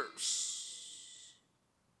unbelievers.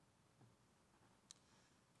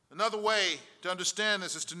 Another way to understand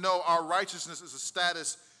this is to know our righteousness is a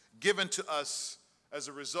status given to us as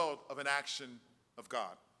a result of an action of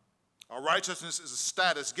God. Our righteousness is a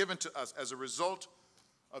status given to us as a result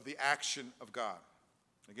of the action of God.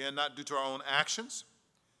 Again, not due to our own actions.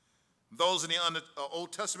 Those in the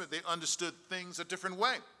Old Testament, they understood things a different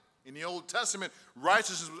way. In the Old Testament,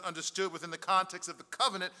 righteousness was understood within the context of the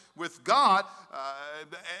covenant with God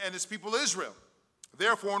and his people Israel.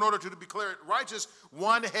 Therefore, in order to be declared righteous,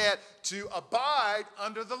 one had to abide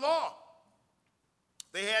under the law.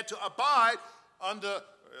 They had to abide under,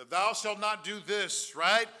 thou shalt not do this,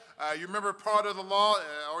 right? You remember part of the law?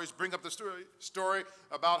 I always bring up the story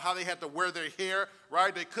about how they had to wear their hair,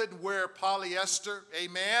 right? They couldn't wear polyester,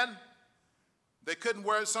 amen? They couldn't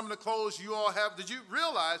wear some of the clothes you all have. Did you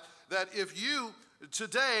realize that if you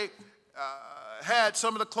today had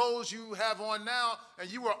some of the clothes you have on now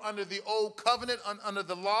and you were under the old covenant, under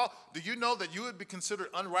the law, do you know that you would be considered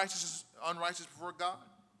unrighteous before God?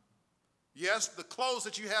 Yes, the clothes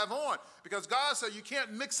that you have on, because God said you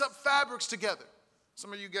can't mix up fabrics together.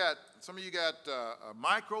 Some of you got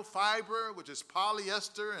microfiber, which is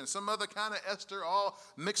polyester, and some other kind of ester all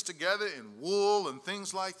mixed together in wool and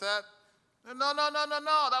things like that. No.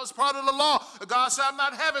 That was part of the law. God said, I'm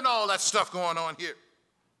not having all that stuff going on here.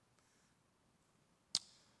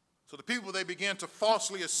 So the people, they began to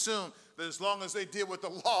falsely assume that as long as they did what the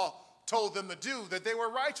law told them to do, that they were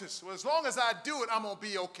righteous. Well, as long as I do it, I'm going to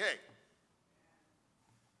be okay.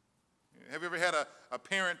 Have you ever had a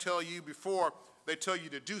parent tell you before they tell you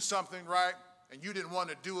to do something, right, and you didn't want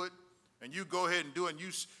to do it, and you go ahead and do it, and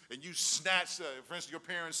you snatch, for instance, your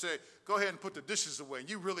parents say, go ahead and put the dishes away, and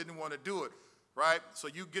you really didn't want to do it, right? So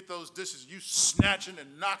you get those dishes, you snatching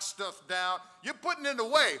and knock stuff down. You're putting it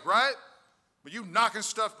away, right? But you knocking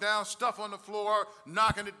stuff down, stuff on the floor,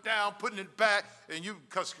 knocking it down, putting it back, and you,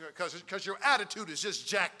 because your attitude is just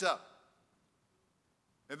jacked up.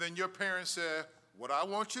 And then your parents say, what I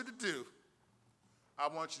want you to do, I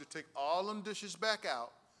want you to take all them dishes back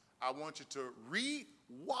out. I want you to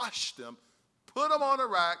rewash them, put them on a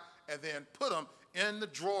rack, and then put them in the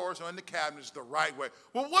drawers or in the cabinets the right way.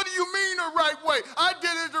 Well, what do you mean the right way? I did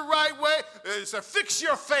it the right way. It's a fix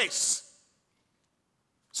your face.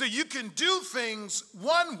 So you can do things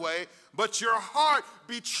one way, but your heart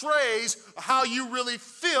betrays how you really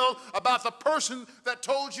feel about the person that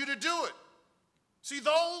told you to do it. See,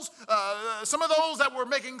 some of those that were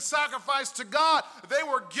making sacrifice to God, they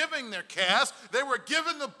were giving their calves, they were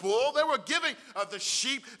giving the bull, they were giving of the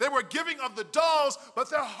sheep, they were giving of the doves, but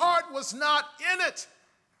their heart was not in it.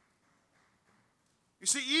 You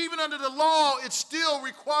see, even under the law, it still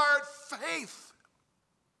required faith.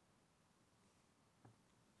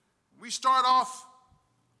 We start off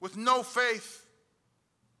with no faith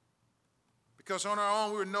because on our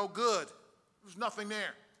own we were no good. There was nothing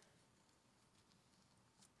there.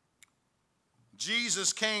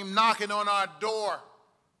 Jesus came knocking on our door,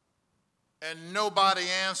 and nobody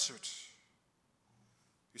answered.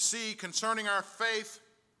 You see, concerning our faith,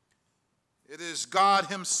 it is God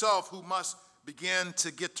himself who must begin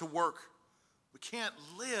to get to work. We can't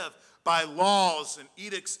live by laws and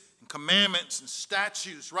edicts and commandments and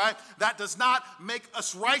statutes, right? That does not make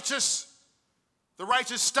us righteous. The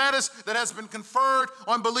righteous status that has been conferred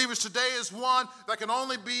on believers today is one that can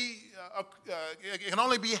only be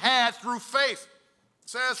had through faith. It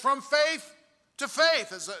says from faith to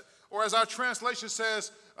faith, or as our translation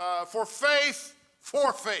says, for faith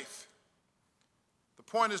for faith. The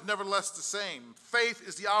point is nevertheless the same. Faith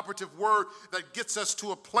is the operative word that gets us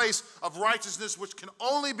to a place of righteousness which can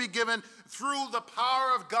only be given through the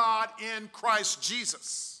power of God in Christ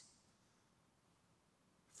Jesus.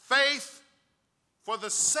 Faith for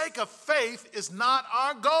the sake of faith is not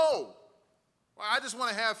our goal. Well, I just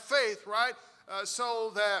want to have faith, right,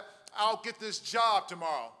 so that I'll get this job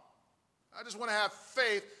tomorrow. I just want to have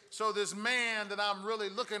faith so this man that I'm really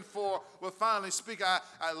looking for will finally speak.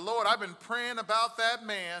 Lord, I've been praying about that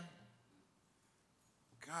man.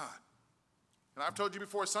 God. And I've told you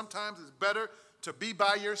before, sometimes it's better to be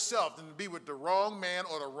by yourself than to be with the wrong man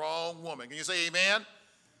or the wrong woman. Can you say amen?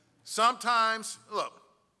 Sometimes, look,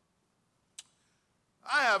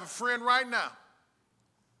 I have a friend right now.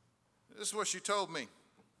 This is what she told me.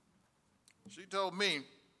 She told me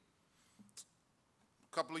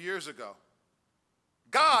a couple of years ago,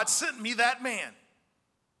 God sent me that man.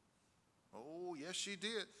 Oh, yes, she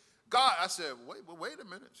did. God, I said, wait a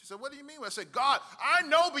minute. She said, what do you mean? I said, God, I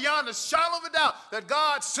know beyond a shadow of a doubt that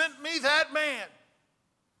God sent me that man.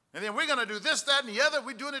 And then we're going to do this, that, and the other.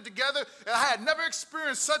 We're doing it together. And I had never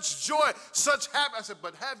experienced such joy, such happiness. I said,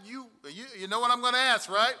 but have you know what I'm going to ask,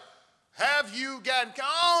 right? Have you gotten,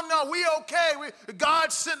 oh, no, we okay.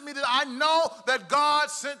 God sent me. I know that God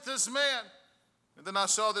sent this man. And then I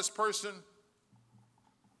saw this person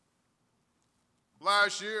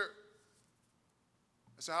last year.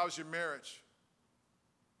 I said, how's your marriage?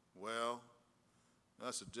 Well,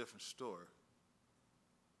 that's a different story.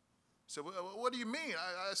 I said, well, what do you mean?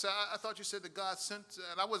 I said, I thought you said that God sent,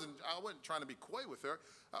 and I wasn't trying to be coy with her.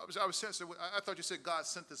 I thought you said God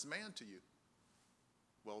sent this man to you.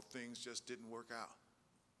 Well, things just didn't work out.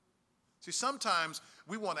 See, sometimes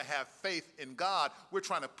we want to have faith in God. We're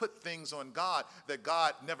trying to put things on God that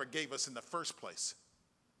God never gave us in the first place.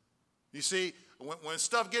 You see, when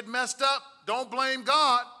stuff get messed up, don't blame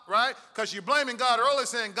God, right? Because you're blaming God early,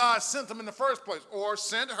 saying God sent them in the first place or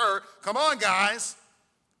sent her. Come on, guys.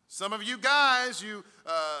 Some of you guys, you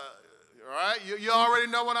already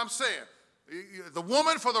know what I'm saying. The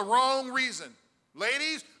woman for the wrong reason.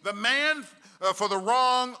 Ladies, the man for the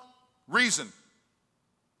wrong reason.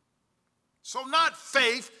 So not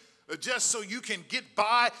faith just so you can get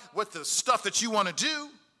by with the stuff that you want to do.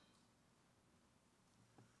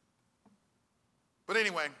 But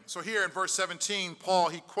anyway, so here in verse 17, Paul,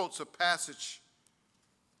 he quotes a passage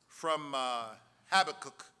from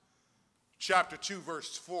Habakkuk chapter 2,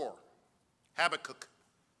 verse 4. Habakkuk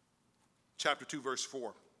chapter 2, verse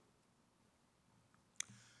 4.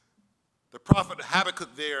 The prophet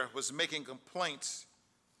Habakkuk there was making complaints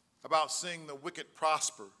about seeing the wicked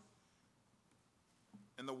prosper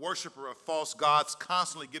and the worshiper of false gods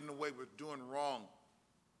constantly getting away with doing wrong.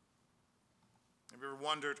 Have you ever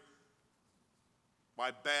wondered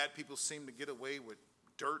why bad people seem to get away with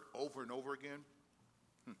dirt over and over again?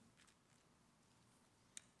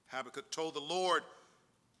 Habakkuk told the Lord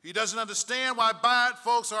he doesn't understand why bad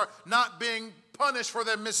folks are not being punished for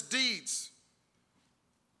their misdeeds.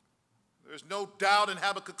 There's no doubt in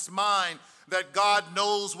Habakkuk's mind that God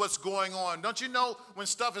knows what's going on. Don't you know when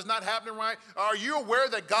stuff is not happening right? Are you aware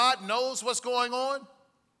that God knows what's going on?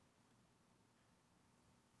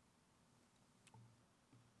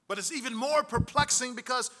 But it's even more perplexing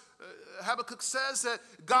because Habakkuk says that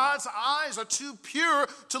God's eyes are too pure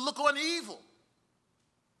to look on evil.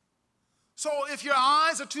 So if your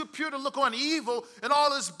eyes are too pure to look on evil and all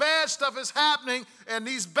this bad stuff is happening and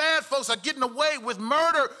these bad folks are getting away with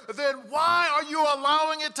murder, then why are you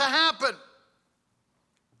allowing it to happen?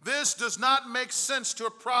 This does not make sense to a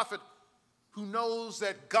prophet who knows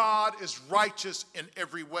that God is righteous in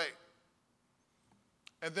every way.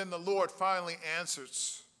 And then the Lord finally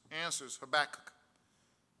answers Habakkuk.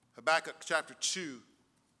 Habakkuk chapter 2,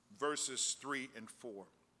 verses 3 and 4.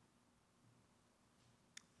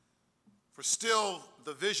 For still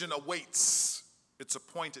the vision awaits its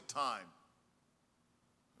appointed time.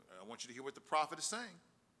 I want you to hear what the prophet is saying.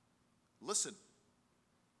 Listen.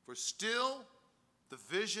 For still the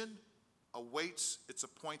vision awaits its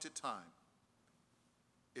appointed time.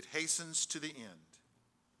 It hastens to the end.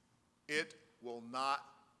 It will not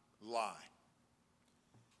lie.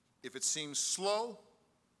 If it seems slow,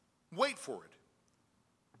 wait for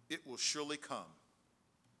it. It will surely come.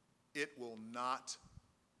 It will not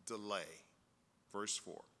delay. Verse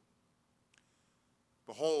 4.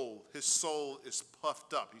 Behold, his soul is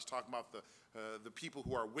puffed up. He's talking about the people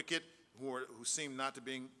who are wicked, who seem not to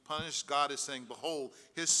be punished. God is saying, behold,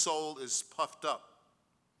 his soul is puffed up.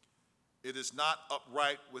 It is not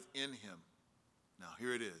upright within him. Now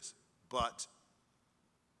here it is. But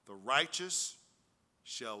the righteous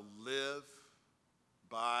shall live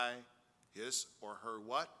by his or her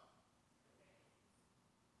what?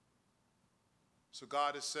 So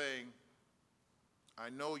God is saying, I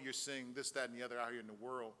know you're seeing this, that, and the other out here in the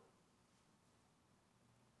world.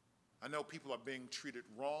 I know people are being treated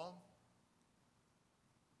wrong,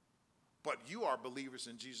 but you are believers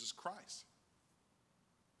in Jesus Christ.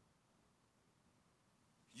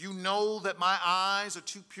 You know that my eyes are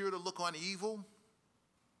too pure to look on evil.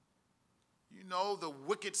 You know the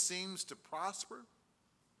wicked seems to prosper.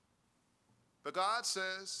 But God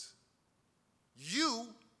says, you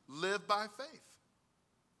live by faith.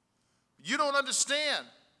 You don't understand,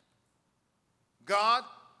 God,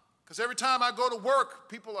 because every time I go to work,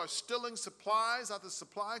 people are stealing supplies out the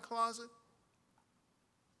supply closet.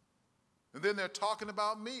 And then they're talking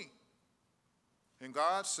about me. And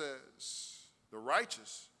God says, the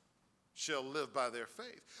righteous shall live by their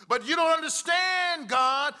faith. But you don't understand,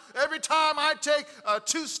 God. Every time I take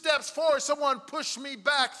 2 steps forward, someone pushed me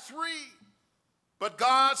back 3. But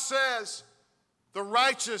God says, the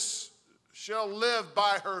righteous shall live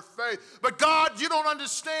by her faith. But God, you don't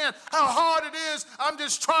understand how hard it is. I'm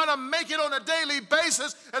just trying to make it on a daily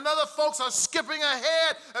basis, and other folks are skipping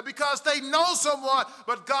ahead because they know someone.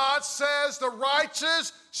 But God says the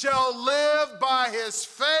righteous shall live by his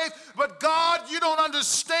faith. But God, you don't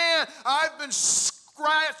understand. I've been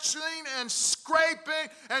scratching and scraping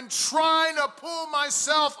and trying to pull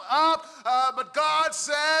myself up. But God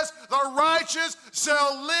says the righteous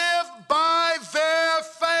shall live by their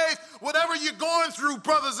faith. Whatever you're going through,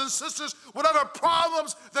 brothers and sisters, whatever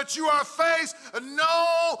problems that you are faced,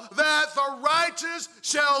 know that the righteous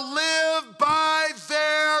shall live by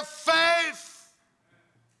their faith.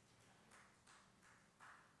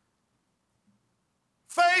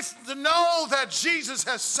 Faith to know that Jesus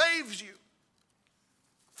has saved you.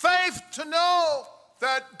 Faith to know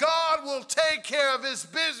that God will take care of his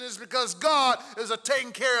business because God is a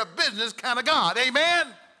taking care of business kind of God. Amen?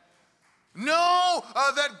 Know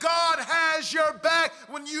that God has your back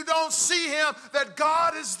when you don't see him, that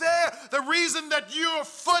God is there. The reason that your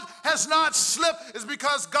foot has not slipped is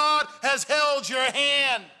because God has held your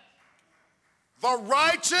hand. The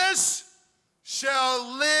righteous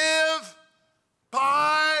shall live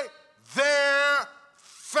by their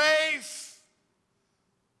faith.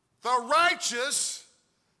 The righteous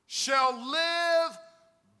shall live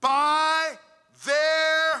by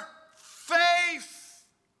their faith.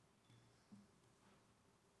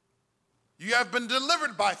 You have been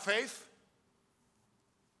delivered by faith.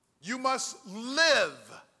 You must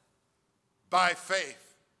live by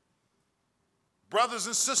faith. Brothers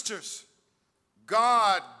and sisters,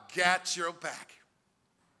 God got your back.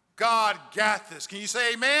 God got this. Can you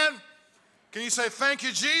say amen? Can you say thank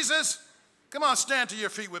you, Jesus? Come on, stand to your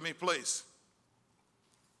feet with me, please.